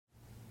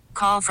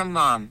Call from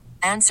mom.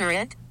 Answer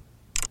it.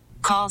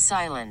 Call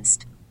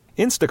silenced.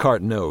 Instacart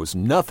knows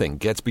nothing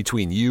gets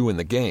between you and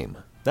the game.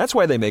 That's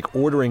why they make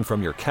ordering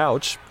from your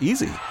couch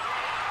easy.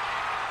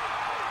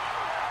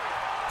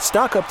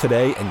 Stock up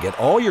today and get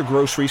all your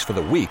groceries for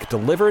the week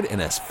delivered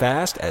in as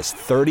fast as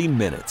 30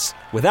 minutes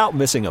without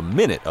missing a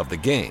minute of the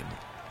game.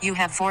 You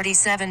have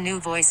 47 new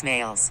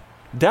voicemails.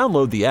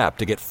 Download the app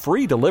to get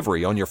free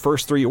delivery on your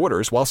first 3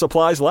 orders while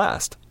supplies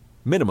last.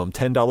 Minimum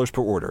 $10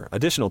 per order.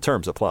 Additional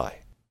terms apply.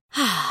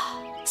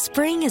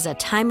 Spring is a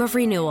time of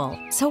renewal,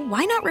 so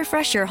why not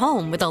refresh your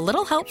home with a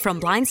little help from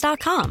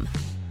Blinds.com?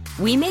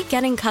 We make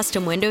getting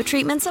custom window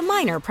treatments a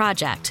minor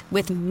project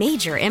with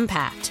major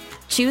impact.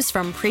 Choose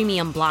from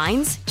premium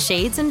blinds,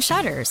 shades, and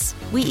shutters.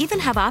 We even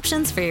have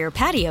options for your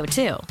patio,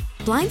 too.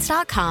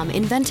 Blinds.com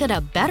invented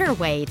a better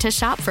way to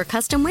shop for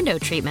custom window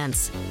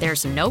treatments.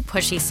 There's no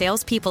pushy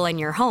salespeople in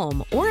your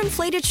home or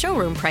inflated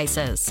showroom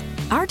prices.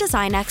 Our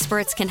design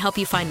experts can help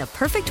you find the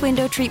perfect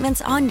window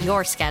treatments on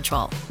your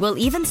schedule. We'll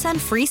even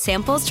send free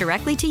samples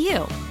directly to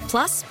you.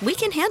 Plus, we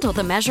can handle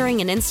the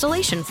measuring and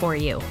installation for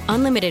you.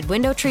 Unlimited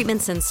window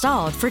treatments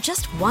installed for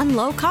just one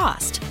low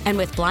cost. And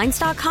with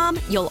Blinds.com,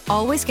 you'll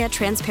always get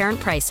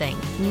transparent pricing.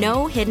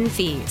 No hidden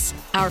fees.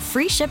 Our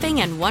free shipping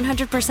and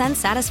 100%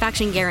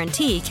 satisfaction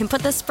guarantee can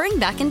put the spring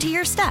back into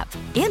your step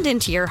and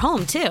into your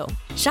home, too.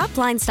 Shop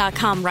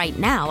Blinds.com right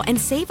now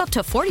and save up to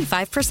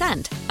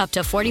 45%. Up to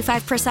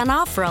 45%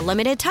 off for a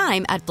limited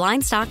time at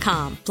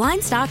Blinds.com.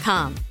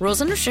 Blinds.com. Rules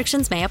and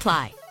restrictions may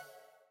apply.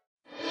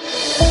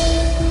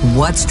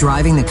 What's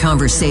driving the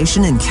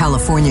conversation in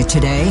California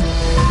today?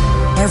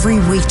 Every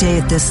weekday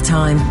at this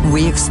time,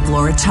 we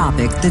explore a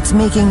topic that's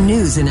making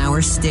news in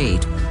our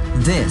state.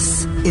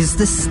 This is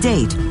the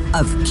state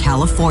of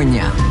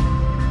California.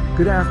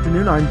 Good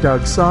afternoon. I'm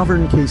Doug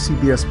Sovern,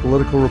 KCBS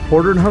political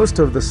reporter and host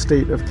of the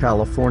State of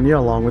California,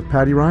 along with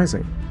Patti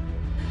Reising.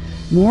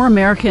 More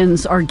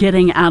Americans are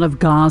getting out of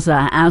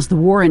Gaza as the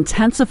war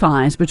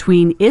intensifies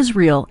between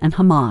Israel and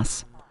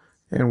Hamas.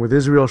 And with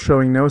Israel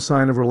showing no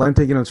sign of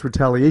relenting in its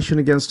retaliation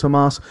against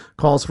Hamas,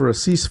 calls for a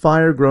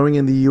ceasefire growing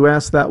in the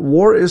U.S., that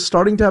war is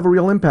starting to have a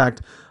real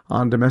impact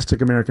on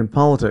domestic American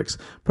politics.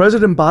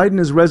 President Biden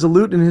is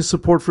resolute in his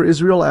support for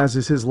Israel, as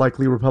is his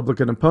likely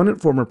Republican opponent,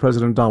 former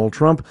President Donald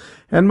Trump,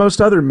 and most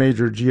other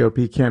major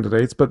GOP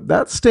candidates. But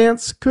that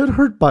stance could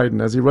hurt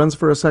Biden as he runs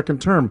for a second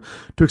term.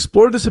 To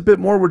explore this a bit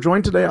more, we're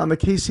joined today on the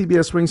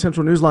KCBS Ring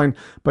Central Newsline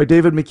by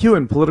David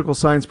McCuan, political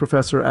science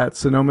professor at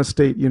Sonoma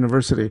State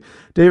University.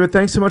 David,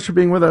 thanks so much for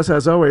being with us,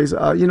 as always.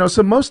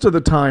 So most of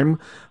the time,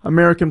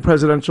 American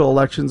presidential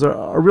elections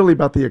are really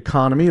about the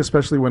economy,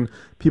 especially when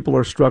people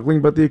are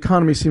struggling. But the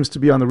economy seems to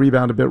be on the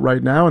rebound a bit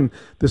right now, and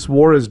this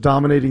war is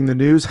dominating the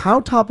news. How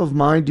top of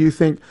mind do you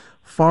think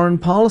foreign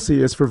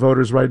policy is for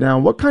voters right now?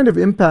 What kind of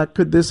impact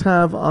could this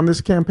have on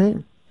this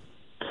campaign?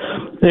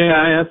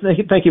 Yeah,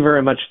 thank you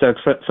very much, Doug,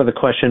 for the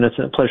question. It's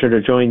a pleasure to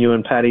join you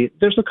and Patti.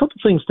 There's a couple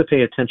things to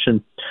pay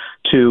attention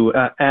to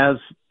as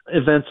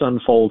events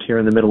unfold here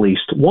in the Middle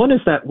East. One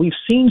is that we've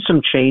seen some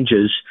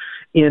changes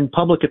in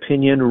public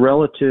opinion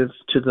relative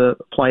to the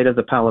plight of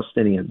the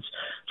Palestinians.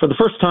 For the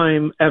first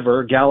time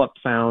ever, Gallup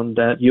found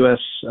that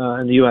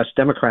the U.S.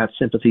 Democrats'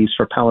 sympathies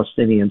for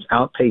Palestinians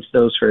outpace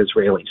those for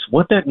Israelis.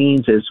 What that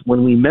means is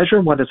when we measure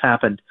what has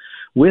happened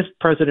with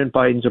President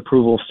Biden's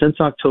approval since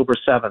October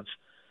 7th,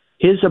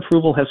 his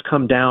approval has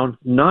come down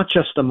not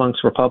just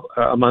amongst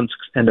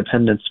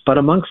independents, but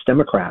amongst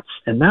Democrats.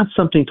 And that's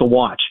something to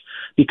watch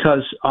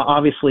because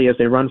obviously as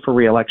they run for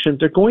re-election,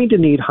 they're going to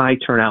need high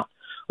turnout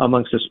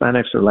amongst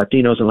Hispanics or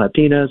Latinos and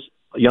Latinas,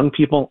 young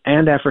people,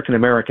 and African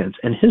Americans.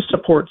 And his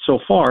support so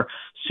far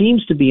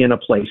seems to be in a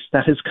place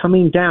that is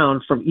coming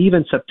down from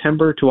even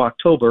September to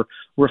October,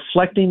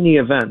 reflecting the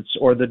events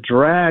or the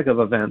drag of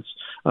events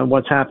on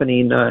what's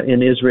happening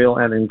in Israel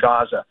and in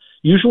Gaza.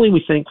 Usually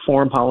we think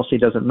foreign policy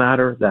doesn't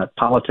matter, that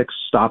politics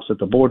stops at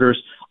the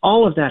borders.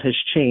 All of that has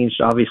changed,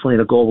 obviously, in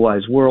a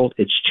globalized world.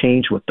 It's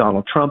changed with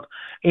Donald Trump.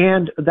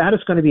 And that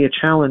is going to be a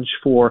challenge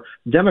for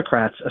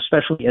Democrats,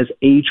 especially as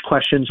age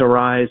questions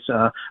arise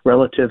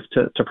relative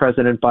to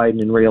President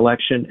Biden in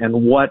re-election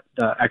and what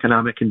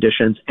economic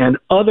conditions and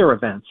other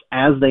events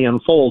as they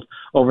unfold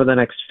over the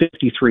next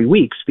 53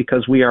 weeks,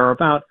 because we are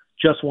about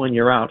just 1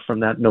 year out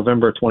from that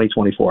November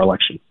 2024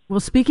 election. Well,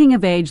 speaking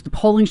of age, the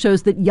polling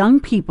shows that young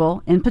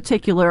people in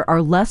particular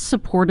are less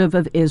supportive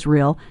of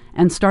Israel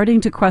and starting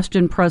to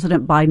question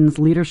President Biden's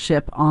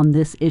leadership on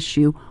this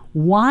issue.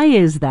 Why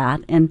is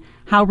that, and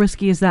how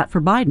risky is that for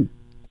Biden?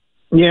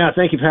 Yeah,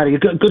 thank you, Patti.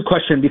 Good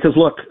question, because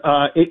look,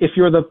 if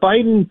you're the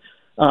Biden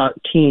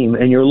team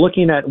and you're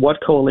looking at what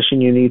coalition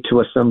you need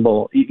to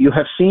assemble, you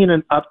have seen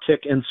an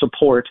uptick in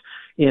support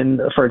in,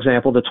 for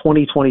example, the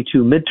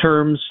 2022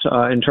 midterms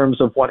in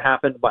terms of what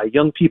happened by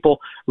young people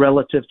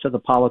relative to the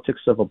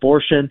politics of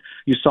abortion.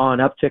 You saw an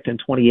uptick in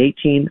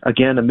 2018,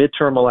 again, a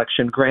midterm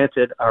election,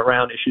 granted,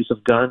 around issues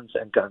of guns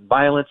and gun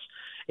violence.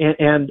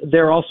 And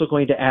they're also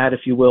going to add,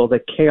 if you will,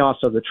 the chaos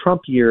of the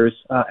Trump years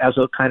as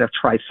a kind of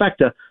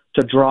trifecta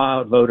to draw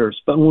out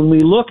voters. But when we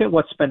look at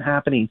what's been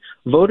happening,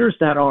 voters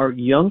that are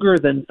younger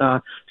than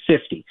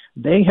 50.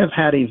 They have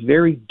had a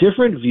very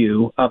different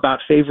view about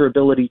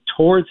favorability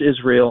towards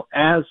Israel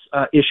as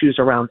issues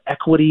around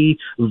equity,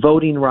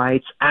 voting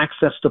rights,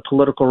 access to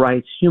political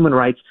rights, human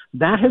rights.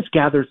 That has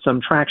gathered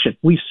some traction.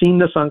 We've seen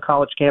this on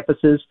college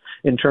campuses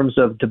in terms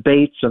of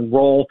debates and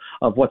role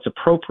of what's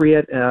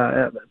appropriate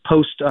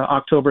post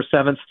October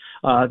 7th.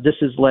 This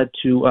has led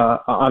to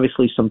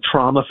obviously some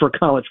trauma for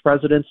college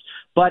presidents,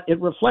 but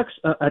it reflects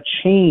a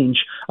change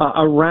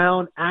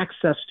around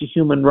access to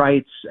human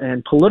rights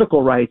and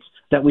political rights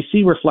that we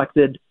see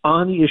reflected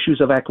on the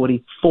issues of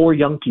equity for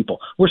young people.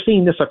 We're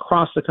seeing this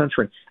across the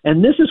country.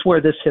 And this is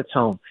where this hits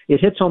home. It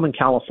hits home in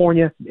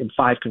California in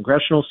 5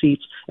 congressional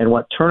seats and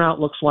what turnout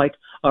looks like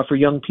for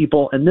young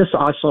people. And this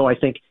also, I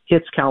think,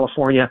 hits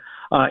California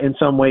in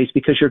some ways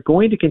because you're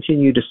going to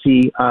continue to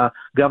see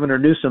Governor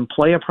Newsom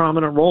play a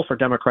prominent role for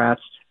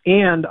Democrats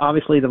and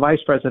obviously the Vice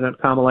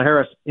President, Kamala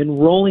Harris, in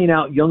rolling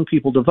out young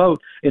people to vote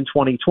in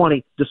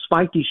 2020,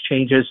 despite these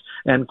changes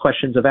and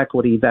questions of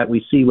equity that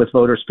we see with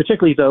voters,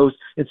 particularly those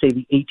in, say,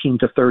 the 18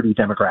 to 30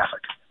 demographic.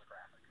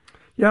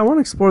 Yeah, I want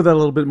to explore that a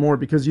little bit more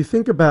because you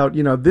think about,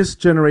 this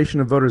generation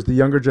of voters, the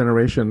younger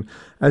generation,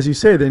 as you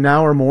say, they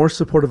now are more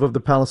supportive of the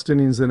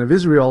Palestinians than of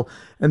Israel,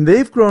 and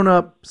they've grown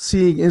up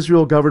seeing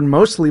Israel governed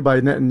mostly by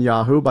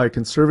Netanyahu, by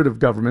conservative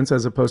governments,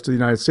 as opposed to the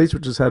United States,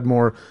 which has had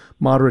more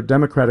moderate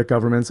democratic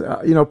governments.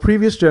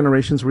 Previous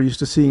generations were used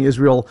to seeing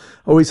Israel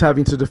always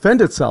having to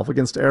defend itself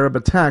against Arab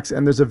attacks,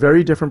 and there's a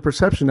very different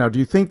perception now. Do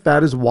you think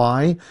that is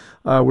why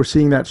we're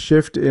seeing that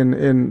shift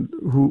in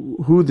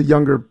who the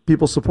younger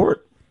people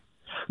support?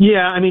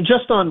 Yeah, I mean,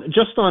 just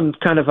on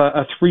kind of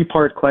a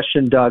 3-part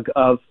question, Doug,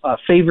 of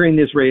favoring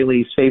the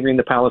Israelis, favoring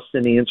the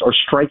Palestinians, or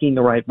striking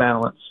the right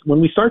balance. When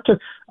we start to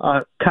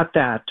cut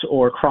that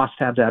or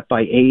crosstab that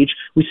by age,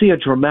 we see a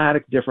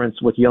dramatic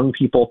difference with young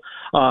people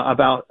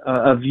about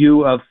a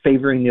view of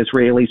favoring the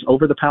Israelis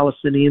over the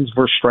Palestinians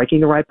versus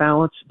striking the right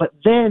balance. But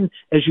then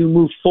as you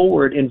move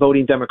forward in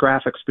voting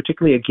demographics,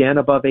 particularly again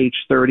above age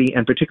 30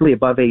 and particularly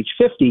above age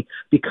 50,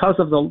 because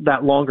of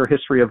that longer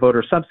history of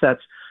voter subsets,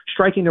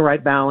 striking the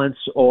right balance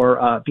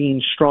or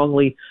being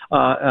strongly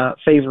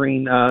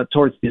favoring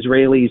towards the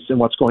Israelis and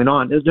what's going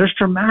on. There's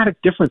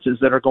dramatic differences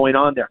that are going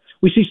on there.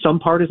 We see some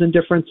partisan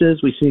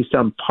differences. We see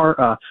some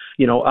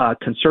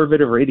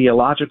conservative or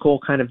ideological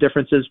kind of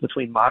differences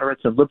between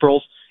moderates and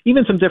liberals,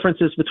 even some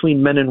differences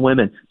between men and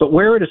women. But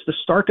where it is the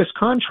starkest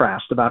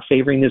contrast about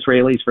favoring the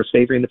Israelis versus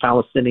favoring the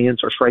Palestinians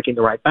or striking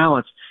the right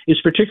balance is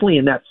particularly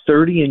in that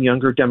 30 and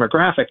younger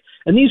demographic.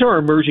 And these are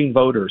emerging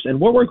voters. And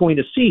what we're going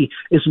to see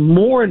is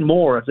more and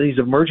more of these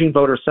emerging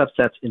voter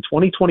subsets in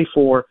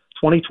 2024,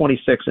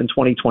 2026, and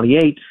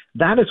 2028.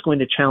 That is going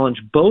to challenge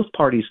both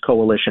parties'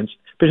 coalitions,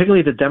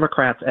 particularly the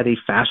Democrats at a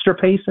faster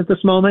pace at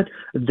this moment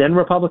than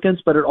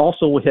Republicans, but it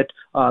also will hit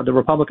the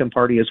Republican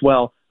Party as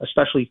well,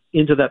 especially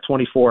into that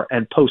 24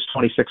 and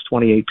post-26,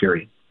 28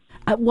 period.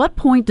 At what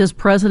point does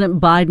President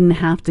Biden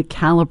have to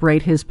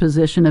calibrate his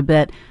position a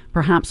bit,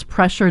 perhaps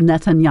pressure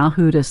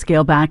Netanyahu to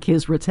scale back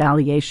his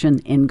retaliation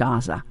in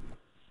Gaza?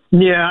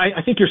 Yeah,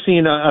 I think you're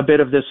seeing a bit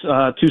of this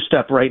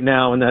two-step right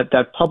now, and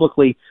that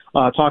publicly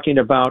talking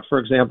about, for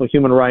example,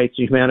 human rights,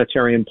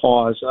 humanitarian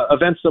pause,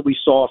 events that we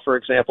saw, for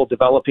example,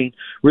 developing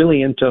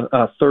really into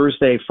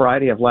Thursday,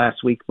 Friday of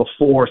last week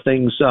before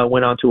things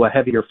went onto a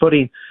heavier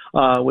footing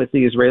with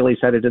the Israelis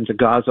headed into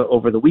Gaza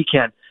over the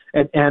weekend.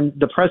 And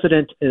the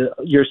president,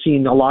 you're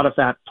seeing a lot of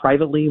that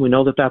privately. We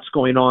know that that's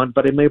going on,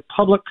 but in a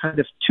public kind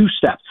of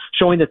two-step,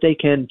 showing that they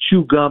can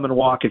chew gum and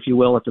walk, if you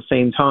will, at the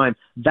same time.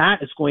 That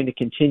is going to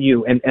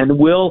continue and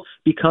will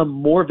become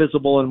more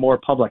visible and more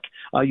public.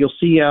 You'll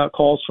see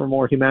calls for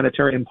more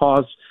humanitarian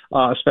pause,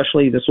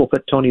 especially this will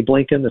put Tony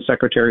Blinken, the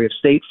Secretary of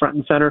State, front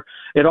and center.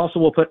 It also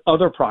will put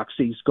other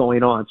proxies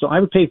going on. So I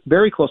would pay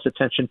very close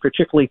attention,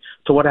 particularly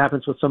to what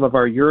happens with some of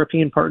our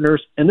European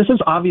partners. And this is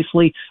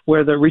obviously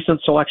where the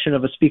recent selection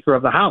of a Speaker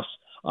of the House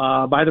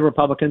by the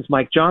Republicans,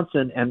 Mike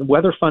Johnson, and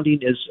whether funding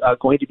is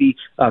going to be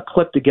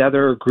grouped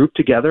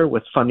together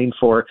with funding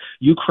for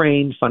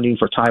Ukraine, funding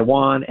for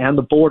Taiwan, and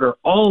the border.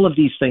 All of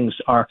these things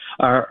are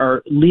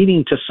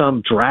leading to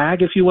some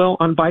drag, if you will,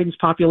 on Biden's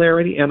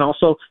popularity and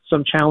also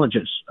some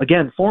challenges.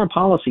 Again, foreign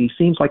policy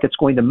seems like it's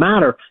going to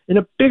matter in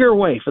a bigger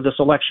way for this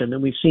election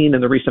than we've seen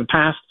in the recent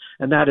past.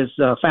 And that is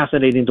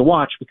fascinating to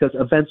watch because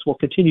events will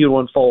continue to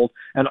unfold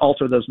and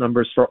alter those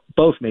numbers for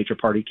both major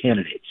party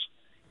candidates.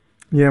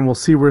 Yeah, and we'll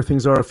see where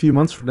things are a few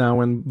months from now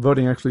when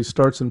voting actually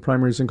starts in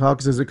primaries and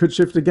caucuses. It could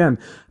shift again.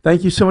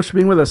 Thank you so much for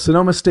being with us.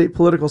 Sonoma State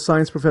political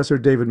science professor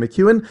David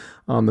McCuan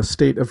on the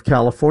state of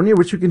California,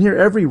 which you can hear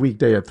every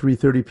weekday at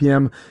 3:30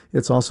 p.m.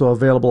 It's also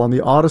available on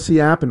the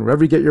Odyssey app and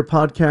wherever you get your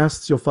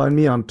podcasts. You'll find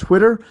me on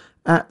Twitter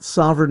at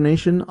Sovern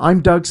Nation. I'm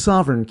Doug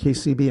Sovern,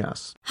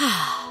 KCBS.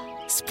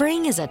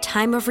 Spring is a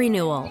time of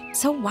renewal,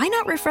 so why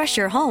not refresh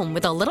your home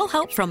with a little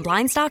help from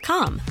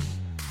Blinds.com?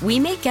 We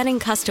make getting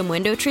custom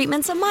window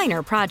treatments a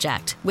minor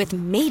project with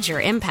major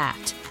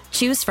impact.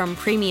 Choose from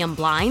premium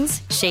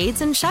blinds,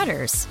 shades, and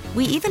shutters.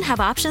 We even have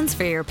options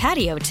for your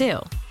patio, too.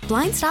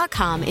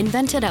 Blinds.com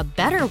invented a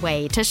better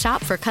way to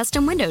shop for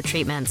custom window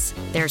treatments.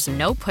 There's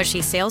no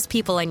pushy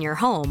salespeople in your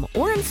home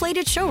or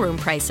inflated showroom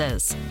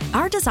prices.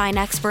 Our design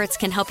experts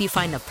can help you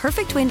find the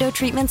perfect window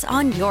treatments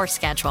on your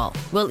schedule.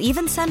 We'll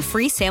even send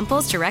free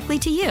samples directly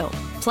to you.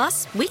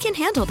 Plus, we can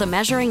handle the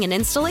measuring and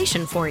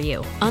installation for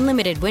you.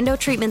 Unlimited window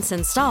treatments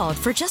installed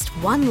for just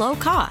one low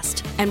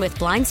cost. And with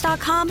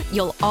Blinds.com,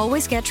 you'll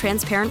always get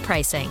transparent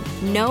pricing.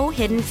 No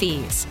hidden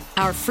fees.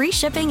 Our free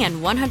shipping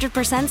and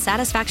 100%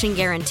 satisfaction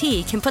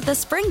guarantee can put the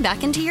spring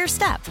back into your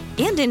step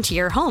and into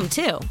your home,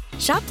 too.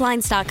 Shop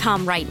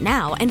Blinds.com right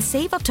now and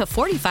save up to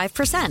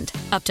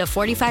 45%. Up to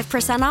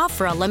 45% off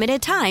for a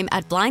limited time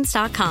at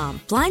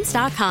Blinds.com.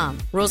 Blinds.com.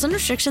 Rules and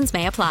restrictions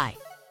may apply.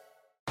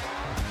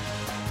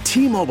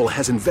 T-Mobile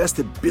has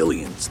invested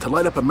billions to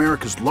light up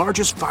America's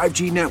largest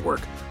 5G network,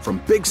 from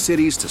big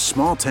cities to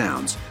small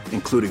towns,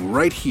 including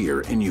right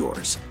here in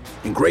yours.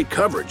 And great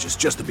coverage is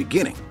just the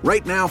beginning.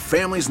 Right now,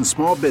 families and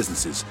small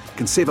businesses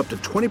can save up to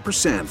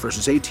 20%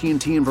 versus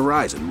AT&T and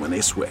Verizon when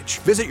they switch.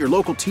 Visit your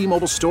local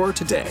T-Mobile store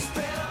today.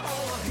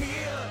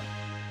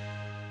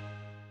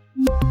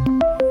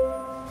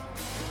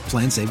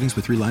 Plan savings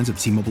with 3 lines of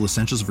T-Mobile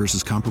Essentials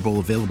versus comparable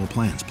available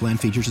plans. Plan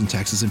features and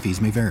taxes and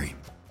fees may vary.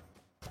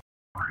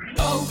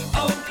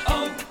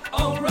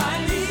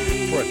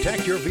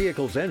 Protect your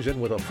vehicle's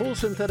engine with a full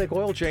synthetic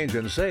oil change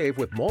and save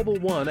with Mobil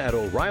 1 at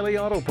O'Reilly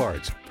Auto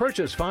Parts.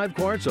 Purchase 5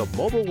 quarts of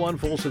Mobil 1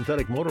 full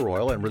synthetic motor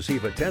oil and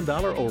receive a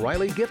 $10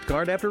 O'Reilly gift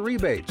card after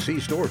rebate. See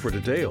store for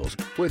details.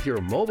 With your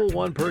Mobil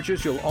 1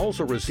 purchase, you'll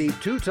also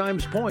receive 2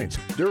 times points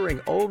during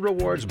O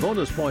Rewards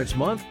Bonus Points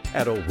Month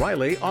at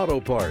O'Reilly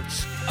Auto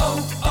Parts.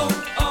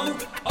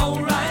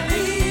 O'Reilly.